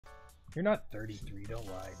You're not 33, don't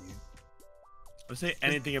lie, dude. Let's say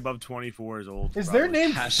anything above 24 is old. Is probably. their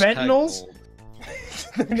name Fentanyls?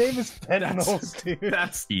 Their name is Fentanyls, dude.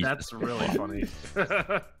 That's really funny.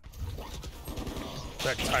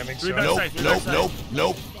 That timing so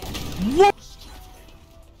Nope. What?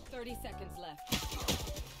 30 seconds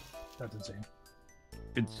left. That's insane.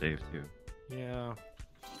 Good save too. Yeah.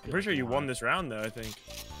 I'm pretty sure you won this round though, I think.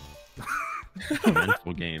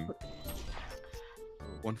 Mental game.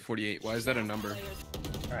 148. Why is that a number?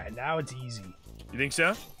 Alright, now it's easy. You think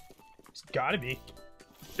so? It's gotta be.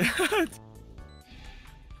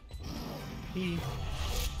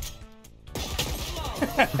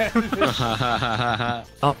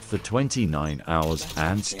 Up for 29 hours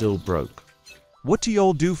and still broke. What do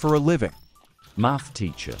y'all do for a living? Math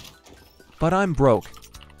teacher. But I'm broke.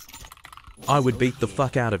 I would beat the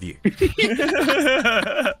fuck out of you.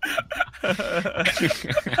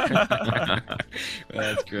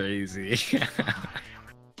 That's crazy.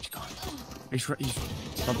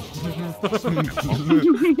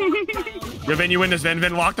 Yo, Vin, you win this, Vin.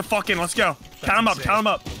 Lock the fuck in. Let's go. Count him up. Count him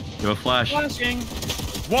up. You have a flash. Flashing.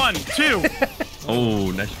 1, 2. Oh,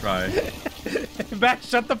 nice try. Back,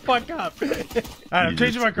 shut the fuck up. Alright, I'm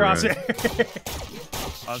changing my crosshair.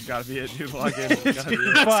 Oh, it's gotta be it, dude. Log in. It's gotta be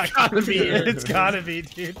it. Fuck. It's gotta be it. It's gotta be,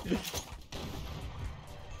 dude.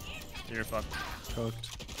 You're fucked. Cooked.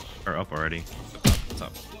 Or up already. What's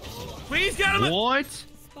up? Please get him. What?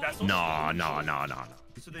 That's No.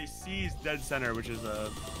 So they seized dead center, which is I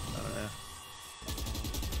don't know.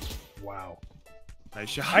 Wow. Nice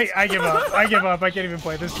shot. I give up. I give up. I can't even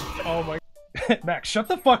play this. Oh my. Max, shut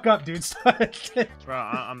the fuck up, dude. Bro,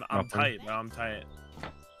 I'm tight, bro. I'm tight.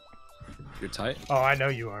 You're tight? Oh, I know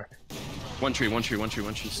you are. One tree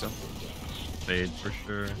still. Fade for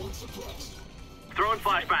sure. Throwing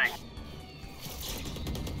flashbang.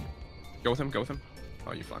 Go with him.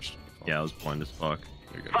 Oh, you flashed. Yeah, I was blind as fuck.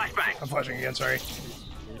 You're good. Flashbang. I'm flashing again, sorry.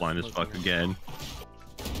 Blind as fuck again.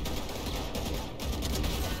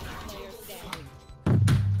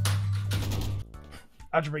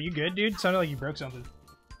 Algebra, you good, dude? Sounded like you broke something.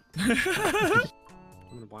 I'm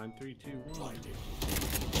gonna blind 3, 2, 1.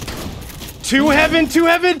 Two heaven!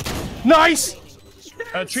 Nice!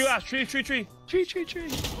 Tree last. Tree.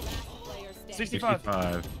 65.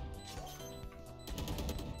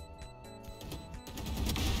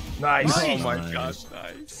 Nice. Oh my gosh,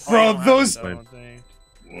 nice. Bro, those.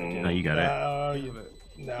 No, you got it.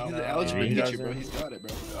 No. He's an algebra teacher, bro. He's got it,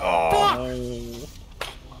 bro. Oh.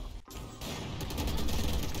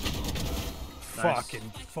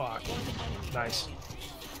 Fucking fuck. Nice.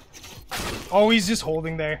 Oh, he's just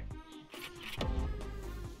holding there.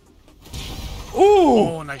 Ooh!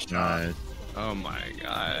 Oh, nice shot. Oh my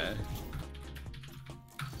god.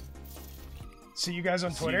 See you guys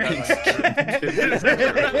on Twitter.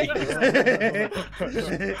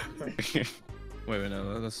 Wait,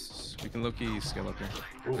 no. We can low-key scale up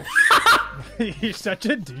here. You're such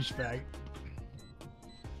a douchebag.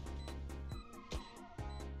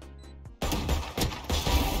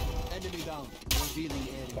 Enemy down.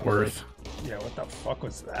 Worth. Yeah, what the fuck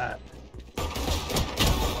was that?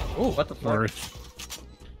 Oh, what the fuck? Worth.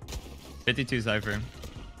 52 Cypher.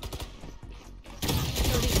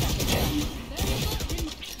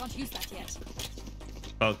 Can't use that yet.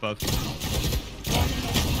 Both.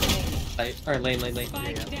 Or lane.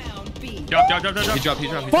 Spike down, B. Drop. He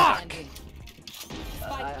dropped. Fuck!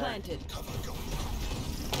 Spike planted.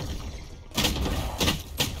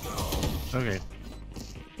 Okay.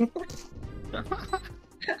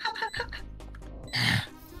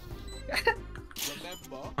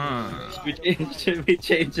 Should we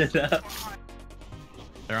change it up?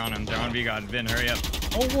 They're on him. They're on V-God. Vin, hurry up.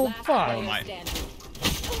 Oh, well, fuck. Oh my.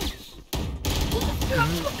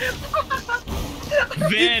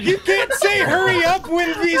 Vin! You can't say hurry up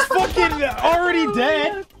when he's fucking already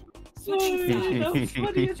dead.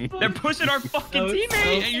 They're pushing our fucking teammate, so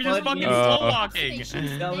and you're just funny. fucking slow walking.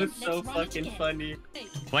 That was so fucking funny.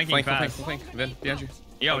 Flanking fast. Flank. Vin, behind you.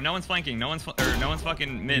 Yo, no one's flanking. No one's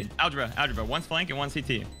fucking mid. Algebra. One's flank and one's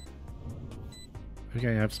CT. Okay,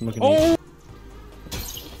 I have smoking. Oh!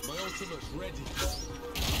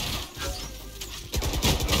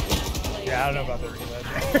 Yeah, I don't know about the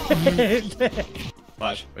reload.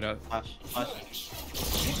 Flash. Wait out. Flash.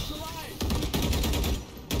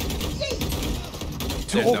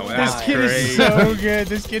 This kid is so good.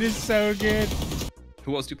 This kid is so good.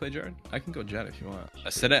 Who else do you play, Jared? I can go Jet if you want. I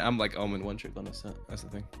said it. I'm like Omen one trick on a set. That's the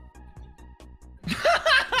thing.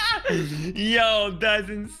 Yo, that's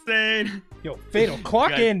insane. Yo, Fatal,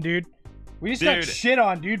 clock in, dude. We just got shit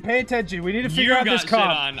on, dude. Pay attention. We need to figure out this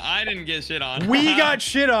comp. Shit on. I didn't get shit on. We got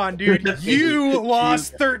shit on, dude. You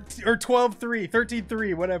lost 12-3,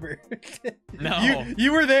 13-3, whatever. No.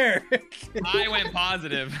 You were there. I went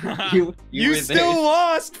positive. You still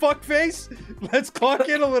lost, fuckface. Let's clock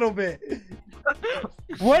in a little bit.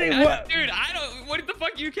 What? Dude, I don't. What the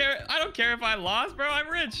fuck you care? I don't care if I lost, bro. I'm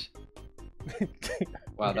rich.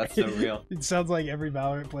 Wow, that's so real. It sounds like every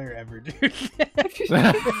Valorant player ever, dude.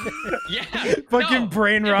 Yeah. Fucking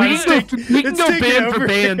brain rot. We can go band for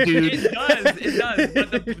band, dude. It does. It does.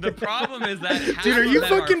 But the problem is that dude, are you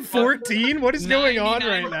fucking 14? What is going on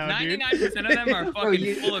right now, dude? 99% of them are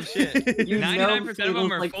fucking full of shit. 99% of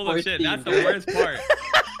them are full of shit. That's the worst part.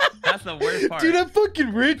 That's the worst part. Dude, I'm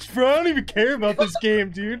fucking rich, bro. I don't even care about this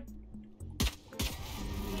game, dude.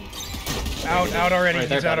 Out already.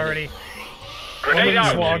 Right, he's out already. Grenade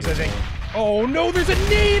out. Swogs, I think. Oh no, there's a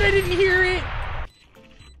nade. I didn't hear it.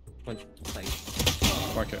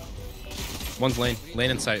 Mark it. One's lane. Lane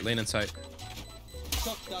in sight. Lane in sight.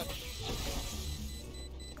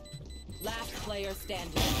 Last player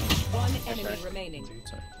standing. One enemy remaining.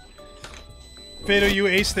 Fado, you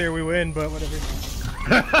ace there. We win, but whatever.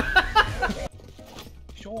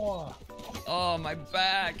 Sure. Oh, my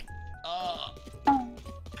back. Oh.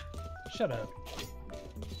 Shut up.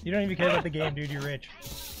 You don't even care about the game, dude. You're rich.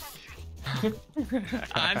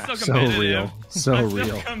 I'm still So competitive. real. So I'm real.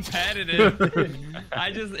 Still competitive.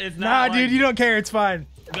 It's not. Nah, dude, you don't care. It's fine.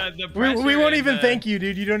 The We won't even thank you,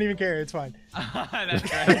 dude. You don't even care. It's fine.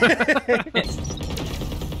 That's right.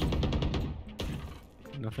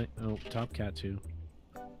 Nothing. Oh, top cat too.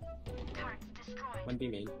 One B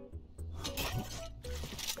main.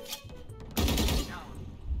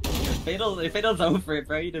 Fatal's over it,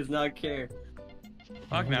 bro. He does not care.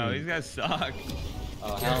 Fuck no, these guys suck.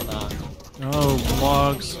 Oh hell no. Oh,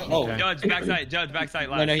 vlogs. Oh. Okay. Judge, backside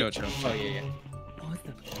last. No, Chill. Oh yeah, yeah.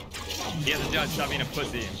 He has a judge, stop being a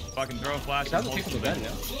pussy. Fucking throw a flash. That was a gun, no?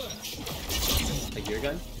 Like your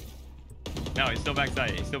gun? No, he's still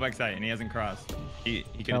backside. He's still backside, and he hasn't crossed. He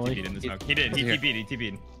could have TP'd in the smoke. He did. He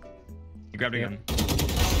TP'd. He grabbed a gun.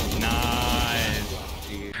 Nice.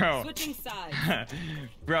 Bro. Switching sides.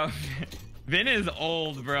 Bro. Vin is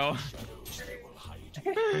old, bro.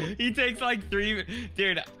 He takes like 3.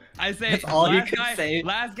 Dude, I say That's all you can say.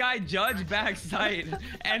 Last guy judge backside,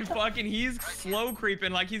 and fucking he's slow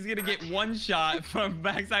creeping like he's gonna get one shot from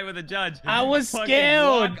backside with a judge. I was Fucking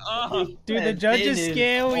scared. block up. Dude, the judge is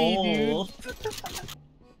scary, dude.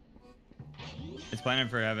 It's planning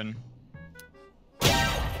for heaven.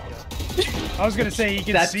 I was gonna say he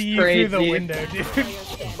can That's see you crazy. through the window, dude.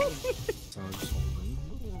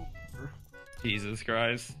 Jesus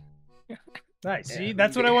Christ. Nice. See,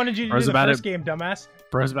 that's what I wanted you to do the first game, dumbass.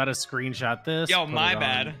 Bro's about to screenshot this. Yo, put my it on.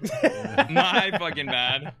 bad. My fucking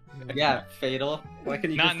bad. Yeah, Fatal. Why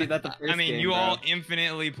couldn't you just do that the first I mean, game, you bro? all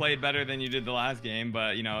infinitely played better than you did the last game,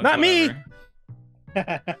 but you know. It's Not me. whatever.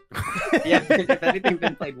 Yeah, if anything,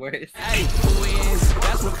 been played worse. Hey, who is?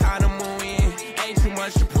 That's what kind of moon in. Ain't too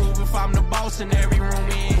much to prove if I'm the boss in every room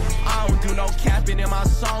in. I don't do no capping in my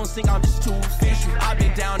songs, think I'm just too official. I've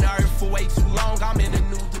been down to earth for way too long, I'm in a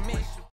new